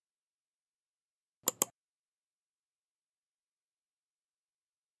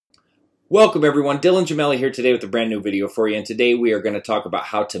Welcome everyone, Dylan Gemelli here today with a brand new video for you, and today we are going to talk about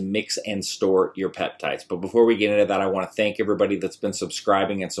how to mix and store your peptides. But before we get into that, I want to thank everybody that's been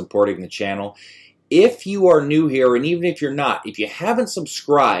subscribing and supporting the channel. If you are new here, and even if you're not, if you haven't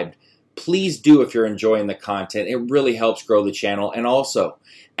subscribed, please do if you're enjoying the content. It really helps grow the channel. And also,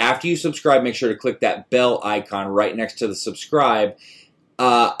 after you subscribe, make sure to click that bell icon right next to the subscribe.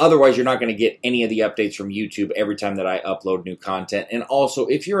 Otherwise, you're not going to get any of the updates from YouTube every time that I upload new content. And also,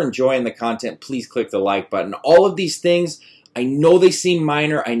 if you're enjoying the content, please click the like button. All of these things, I know they seem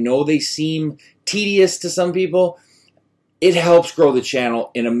minor. I know they seem tedious to some people. It helps grow the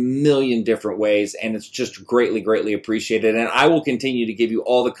channel in a million different ways, and it's just greatly, greatly appreciated. And I will continue to give you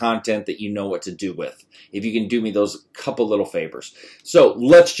all the content that you know what to do with, if you can do me those couple little favors. So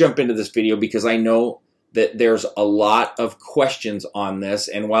let's jump into this video, because I know that there's a lot of questions on this,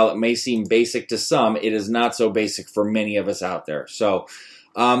 and while it may seem basic to some, it is not so basic for many of us out there. So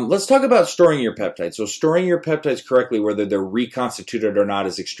let's talk about storing your peptides. So storing your peptides correctly, whether they're reconstituted or not,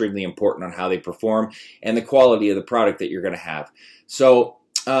 is extremely important on how they perform and the quality of the product that you're going to have. So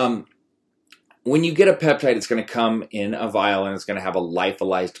when you get a peptide, it's going to come in a vial, and it's going to have a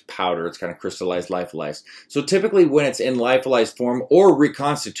lyophilized powder. It's kind of crystallized lyophilized. So typically when it's in lyophilized form or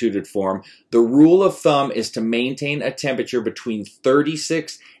reconstituted form, the rule of thumb is to maintain a temperature between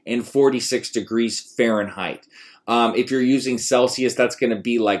 36 and 46 degrees Fahrenheit. If you're using Celsius, that's going to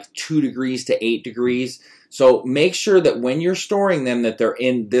be like 2 degrees to 8 degrees. So make sure that when you're storing them that they're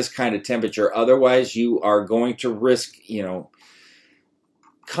in this kind of temperature. Otherwise, you are going to risk,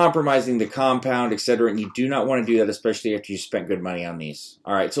 compromising the compound, etc., and you do not want to do that, especially after you spent good money on these.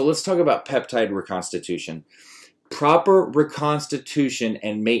 All right, so let's talk about peptide reconstitution. Proper reconstitution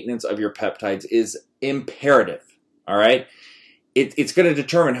and maintenance of your peptides is imperative. All right, it's going to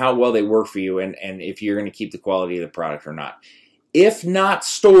determine how well they work for you and if you're going to keep the quality of the product or not. If not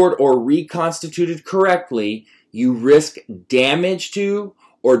stored or reconstituted correctly, you risk damage to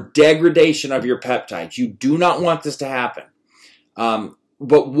or degradation of your peptides. You do not want this to happen.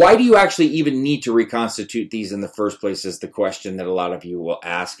 But why do you actually even need to reconstitute these in the first place is the question that a lot of you will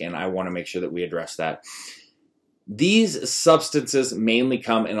ask, and I want to make sure that we address that. These substances mainly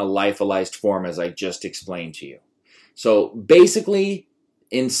come in a lyophilized form, as I just explained to you. So basically,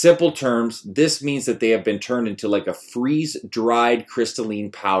 in simple terms, this means that they have been turned into like a freeze-dried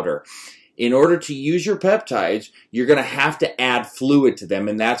crystalline powder. In order to use your peptides, you're going to have to add fluid to them,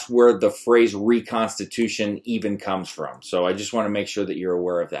 and that's where the phrase reconstitution even comes from. So I just want to make sure that you're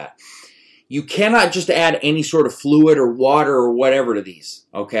aware of that. You cannot just add any sort of fluid or water or whatever to these,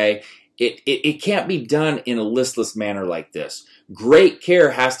 okay? It can't be done in a listless manner like this. Great care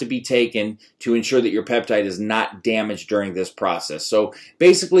has to be taken to ensure that your peptide is not damaged during this process. So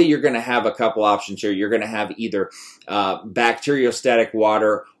basically, you're going to have a couple options here. You're going to have either bacteriostatic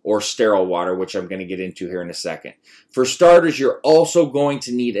water or sterile water, which I'm going to get into here in a second. For starters, you're also going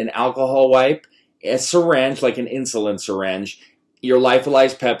to need an alcohol wipe, a syringe, like an insulin syringe, your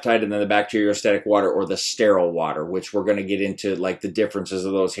lyophilized peptide, and then the bacteriostatic water or the sterile water, which we're going to get into like the differences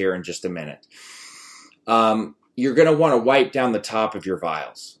of those here in just a minute. You're going to want to wipe down the top of your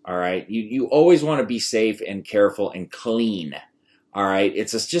vials, all right? You always want to be safe and careful and clean, all right?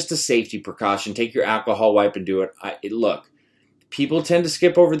 It's just a safety precaution. Take your alcohol wipe and do it. Look, people tend to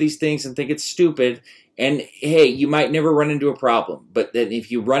skip over these things and think it's stupid, and hey, you might never run into a problem, but then if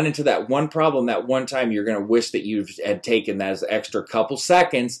you run into that one problem that one time, you're going to wish that you had taken that extra couple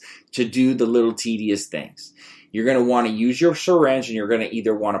seconds to do the little tedious things. You're going to want to use your syringe, and you're going to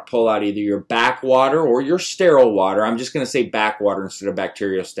either want to pull out either your backwater or your sterile water. I'm just going to say backwater instead of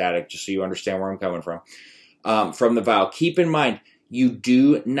bacteriostatic, just so you understand where I'm coming from the vial. Keep in mind, you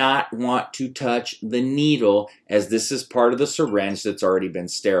do not want to touch the needle, as this is part of the syringe that's already been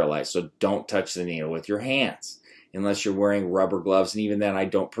sterilized. So don't touch the needle with your hands unless you're wearing rubber gloves, and even then I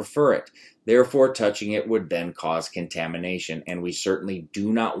don't prefer it. Therefore, touching it would then cause contamination, and we certainly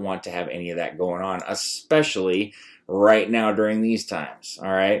do not want to have any of that going on, especially right now during these times,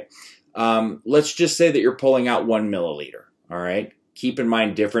 all right? Let's just say that you're pulling out 1 milliliter, all right? Keep in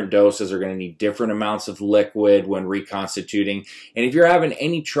mind, different doses are going to need different amounts of liquid when reconstituting. And if you're having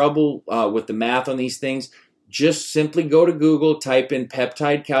any trouble with the math on these things, just simply go to Google, type in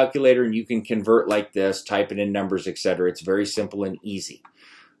peptide calculator, and you can convert like this, type it in numbers, etc. It's very simple and easy.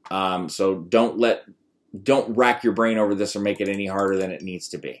 So don't rack your brain over this or make it any harder than it needs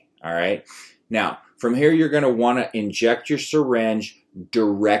to be. All right. Now, from here, you're going to want to inject your syringe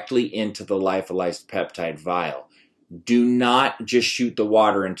directly into the lyophilized peptide vial. Do not just shoot the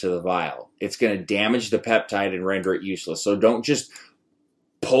water into the vial. It's going to damage the peptide and render it useless. So don't just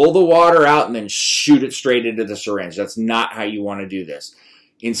pull the water out and then shoot it straight into the syringe. That's not how you want to do this.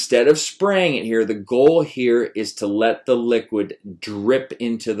 Instead of spraying it here, the goal here is to let the liquid drip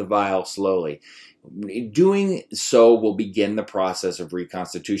into the vial slowly. Doing so will begin the process of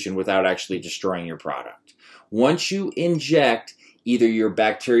reconstitution without actually destroying your product. Once you inject either your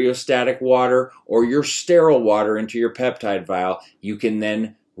bacteriostatic water or your sterile water into your peptide vial, you can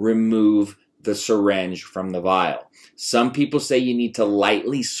then remove the syringe from the vial. Some people say you need to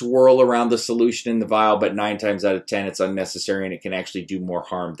lightly swirl around the solution in the vial, but 9 times out of 10 it's unnecessary and it can actually do more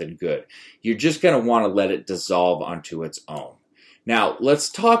harm than good. You're just going to want to let it dissolve onto its own. Now, let's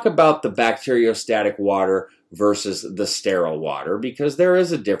talk about the bacteriostatic water versus the sterile water, because there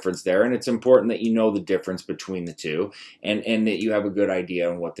is a difference there, and it's important that you know the difference between the two and that you have a good idea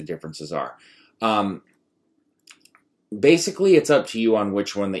on what the differences are. Basically, it's up to you on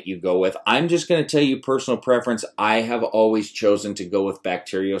which one that you go with. I'm just going to tell you personal preference. I have always chosen to go with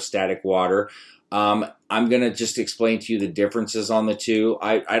bacteriostatic water. I'm going to just explain to you the differences on the two.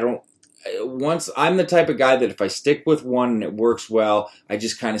 I'm the type of guy that if I stick with one and it works well, I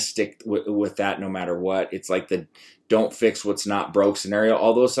just kind of stick with that no matter what. It's like the don't fix what's not broke scenario,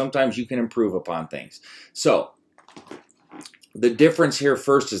 although sometimes you can improve upon things. So the difference here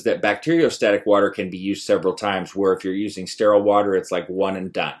first is that bacteriostatic water can be used several times, where if you're using sterile water, it's like one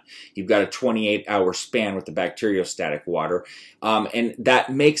and done. You've got a 28-hour span with the bacteriostatic water, and that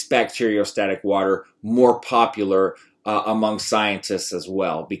makes bacteriostatic water more popular among scientists as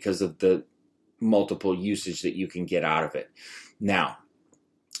well because of the multiple usage that you can get out of it. Now,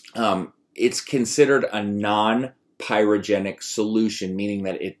 it's considered a non-pyrogenic solution, meaning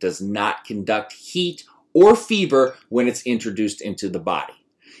that it does not conduct heat or fever when it's introduced into the body.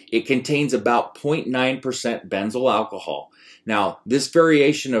 It contains about 0.9% benzyl alcohol. Now, this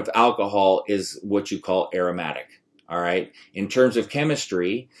variation of alcohol is what you call aromatic. All right. In terms of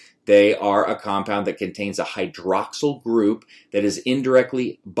chemistry, they are a compound that contains a hydroxyl group that is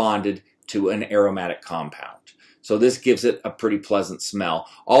indirectly bonded to an aromatic compound. So this gives it a pretty pleasant smell.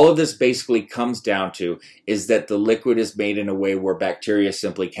 All of this basically comes down to is that the liquid is made in a way where bacteria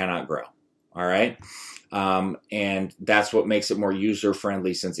simply cannot grow. All right. And that's what makes it more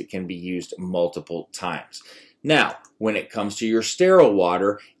user-friendly, since it can be used multiple times. Now, when it comes to your sterile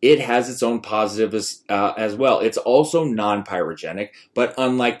water, it has its own positives as well. It's also non-pyrogenic, but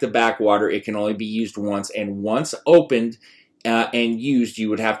unlike the backwater, it can only be used once, and once opened and used, you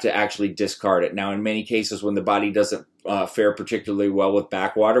would have to actually discard it. Now, in many cases, when the body doesn't fare particularly well with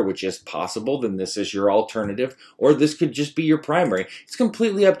backwater, which is possible, then this is your alternative, or this could just be your primary. It's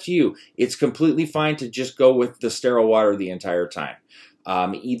completely up to you. It's completely fine to just go with the sterile water the entire time.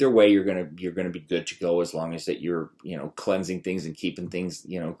 Either way, you're gonna be good to go, as long as that you're cleansing things and keeping things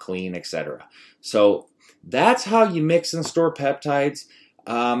clean, etc. So that's how you mix and store peptides.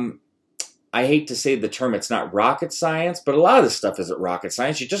 I hate to say the term, it's not rocket science, but a lot of this stuff isn't rocket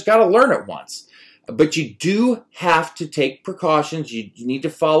science. You just got to learn it once. But you do have to take precautions. You need to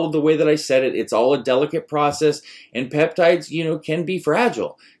follow the way that I said it. It's all a delicate process, and peptides, can be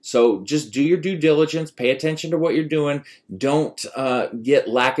fragile. So just do your due diligence. Pay attention to what you're doing. Don't get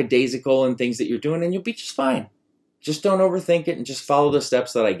lackadaisical in things that you're doing, and you'll be just fine. Just don't overthink it and just follow the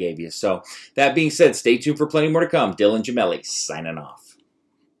steps that I gave you. So that being said, stay tuned for plenty more to come. Dylan Gemelli signing off.